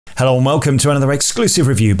Hello and welcome to another exclusive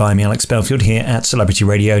review by me, Alex Belfield, here at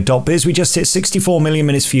celebrityradio.biz. We just hit 64 million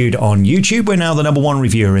minutes viewed on YouTube. We're now the #1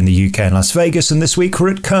 reviewer in the UK and Las Vegas, and this week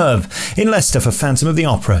we're at Curve in Leicester for Phantom of the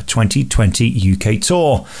Opera 2020 UK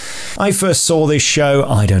Tour. I first saw this show,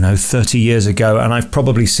 30 years ago, and I've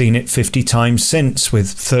probably seen it 50 times since,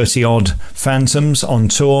 with 30 odd Phantoms on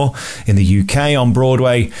tour in the UK, on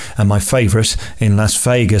Broadway, and my favourite in Las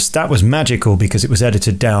Vegas. That was magical because it was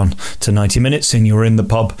edited down to 90 minutes and you were in the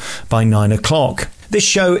pub by 9 o'clock. This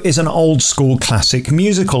show is an old school classic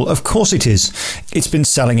musical. Of course it is. It's been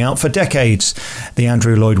selling out for decades. The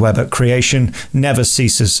Andrew Lloyd Webber creation never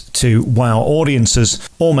ceases to wow audiences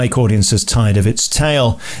or make audiences tired of its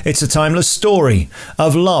tale. It's a timeless story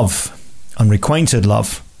of love, unrequited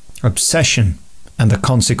love, obsession, and the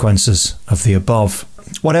consequences of the above.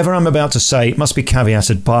 Whatever I'm about to say must be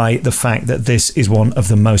caveated by the fact that this is one of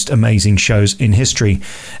the most amazing shows in history,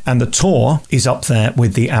 and the tour is up there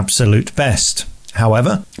with the absolute best.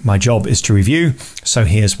 However, my job is to review, so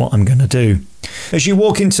here's what I'm going to do. As you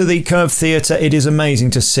walk into the Curve Theatre, it is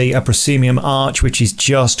amazing to see a proscenium arch, which is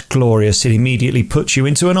just glorious. It immediately puts you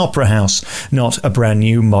into an opera house, not a brand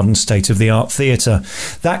new modern state-of-the-art theatre.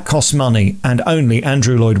 That costs money, and only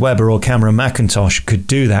Andrew Lloyd Webber or Cameron Mackintosh could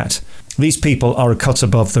do that. These people are a cut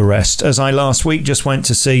above the rest, as I last week just went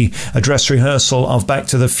to see a dress rehearsal of Back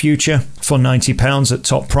to the Future for £90 at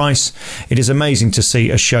top price. It is amazing to see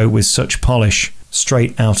a show with such polish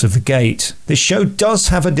straight out of the gate. This show does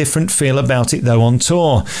have a different feel about it though on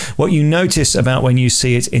tour. What you notice about when you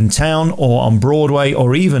see it in town or on Broadway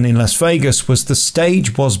or even in Las Vegas was the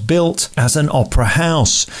stage was built as an opera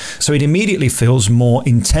house, so it immediately feels more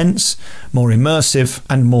intense, more immersive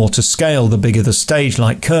and more to scale. The bigger the stage,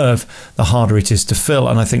 like Curve, the harder it is to fill,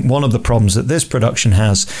 and I think one of the problems that this production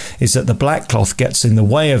has is that the black cloth gets in the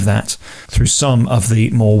way of that through some of the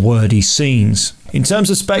more wordy scenes. In terms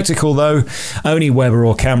of spectacle though, only Webber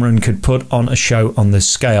or Cameron could put on a show on this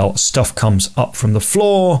scale. Stuff comes up from the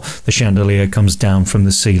floor, the chandelier comes down from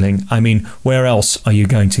the ceiling. I mean, where else are you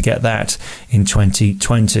going to get that in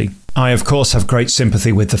 2020? I, of course, have great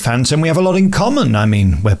sympathy with the Phantom. We have a lot in common. I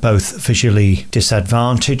mean, we're both visually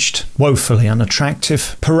disadvantaged, woefully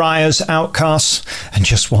unattractive, pariahs, outcasts, and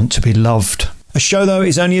just want to be loved. A show, though,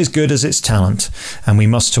 is only as good as its talent, and we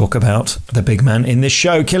must talk about the big man in this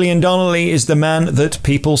show. Killian Donnelly is the man that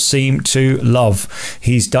people seem to love.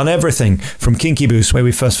 He's done everything from Kinky Boots, where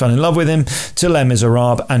we first fell in love with him, to Les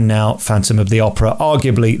Miserables, and now Phantom of the Opera,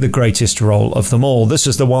 arguably the greatest role of them all. This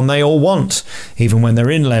is the one they all want. Even when they're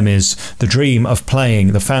in Les Mis, the dream of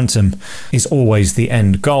playing the Phantom is always the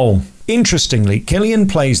end goal. Interestingly, Killian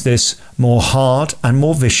plays this more hard and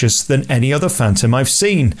more vicious than any other Phantom I've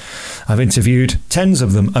seen. I've interviewed tens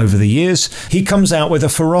of them over the years. He comes out with a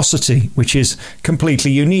ferocity which is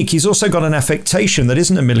completely unique. He's also got an affectation that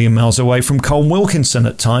isn't a million miles away from Colm Wilkinson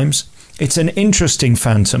at times. It's an interesting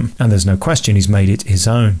Phantom, and there's no question he's made it his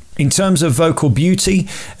own. In terms of vocal beauty,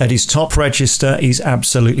 at his top register, he's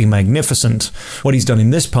absolutely magnificent. What he's done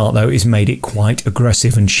in this part, though, is made it quite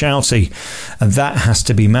aggressive and shouty, and that has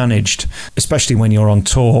to be managed, especially when you're on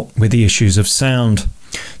tour with the issues of sound.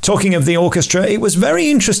 Talking of the orchestra, it was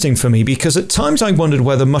very interesting for me because at times I wondered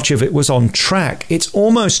whether much of it was on track. It's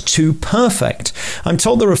almost too perfect. I'm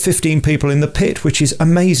told there are 15 people in the pit, which is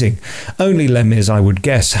amazing. Only Les Mis, I would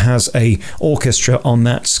guess, has a orchestra on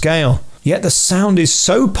that scale. Yet the sound is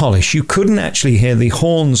so polished you couldn't actually hear the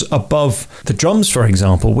horns above the drums, for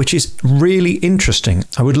example, which is really interesting.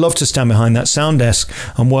 I would love to stand behind that sound desk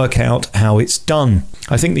and work out how it's done.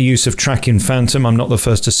 I think the use of track in Phantom, I'm not the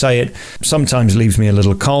first to say it, sometimes leaves me a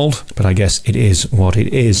little cold, but I guess it is what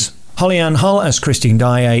it is. Holly-Ann Hull as Christine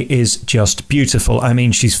Daaé is just beautiful. I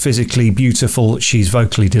mean, she's physically beautiful, she's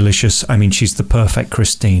vocally delicious. I mean, she's the perfect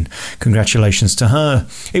Christine. Congratulations to her.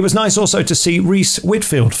 It was nice also to see Rhys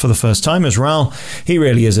Whitfield for the first time as Raoul. He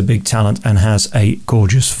really is a big talent and has a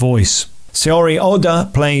gorgeous voice. Saori Oda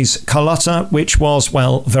plays Carlotta, which was,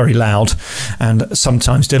 well, very loud and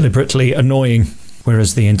sometimes deliberately annoying,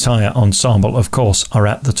 whereas the entire ensemble, of course, are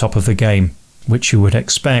at the top of the game, which you would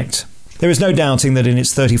expect. There is no doubting that in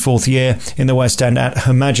its 34th year in the West End at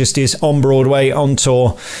Her Majesty's, on Broadway, on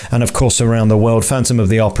tour, and of course around the world, Phantom of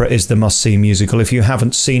the Opera is the must-see musical. If you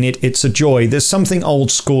haven't seen it, it's a joy. There's something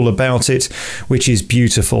old school about it, which is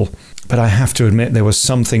beautiful. But I have to admit there was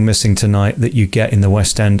something missing tonight that you get in the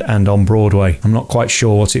West End and on Broadway. I'm not quite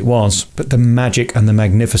sure what it was, but the magic and the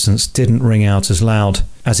magnificence didn't ring out as loud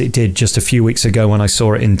as it did just a few weeks ago when I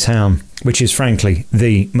saw it in town, which is frankly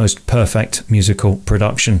the most perfect musical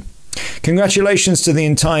production. Congratulations to the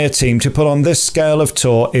entire team. To put on this scale of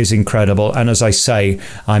tour is incredible, and as I say,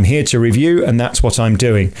 I'm here to review and that's what I'm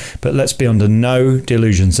doing, but let's be under no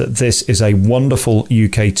delusions that this is a wonderful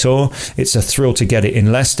UK tour. It's a thrill to get it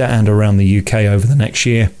in Leicester and around the UK over the next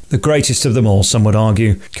year. The greatest of them all, some would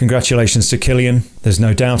argue. Congratulations to Killian, there's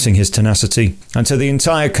no doubting his tenacity, and to the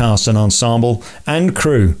entire cast and ensemble and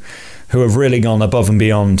crew who have really gone above and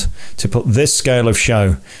beyond to put this scale of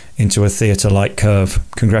show into a theatre like Curve.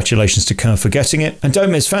 Congratulations to Curve for getting it. And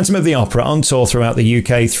don't miss Phantom of the Opera on tour throughout the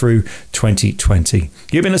UK through 2020.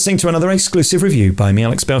 You've been listening to another exclusive review by me,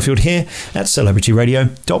 Alex Belfield, here at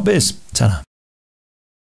celebrityradio.biz. Ta-ra.